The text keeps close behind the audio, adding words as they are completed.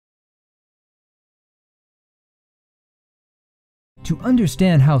To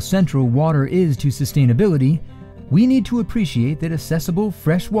understand how central water is to sustainability, we need to appreciate that accessible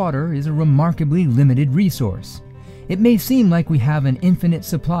fresh water is a remarkably limited resource. It may seem like we have an infinite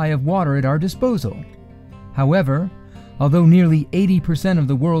supply of water at our disposal. However, although nearly 80% of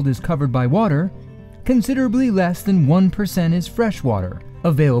the world is covered by water, considerably less than 1% is fresh water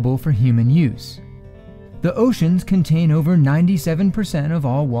available for human use. The oceans contain over 97% of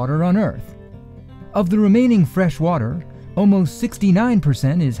all water on Earth. Of the remaining fresh water, almost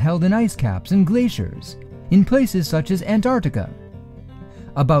 69% is held in ice caps and glaciers, in places such as Antarctica.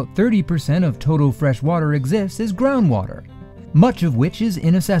 About 30% of total fresh water exists as groundwater, much of which is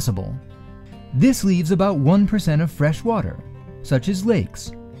inaccessible. This leaves about 1% of fresh water, such as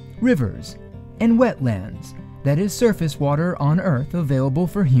lakes, rivers, and wetlands, that is surface water on Earth available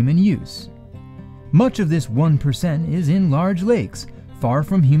for human use. Much of this 1% is in large lakes far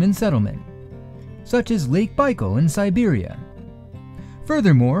from human settlement, such as Lake Baikal in Siberia.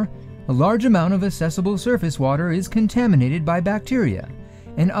 Furthermore, a large amount of accessible surface water is contaminated by bacteria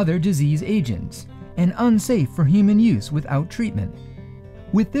and other disease agents, and unsafe for human use without treatment.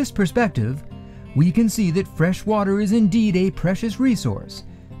 With this perspective, we can see that fresh water is indeed a precious resource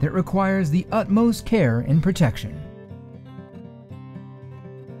that requires the utmost care and protection.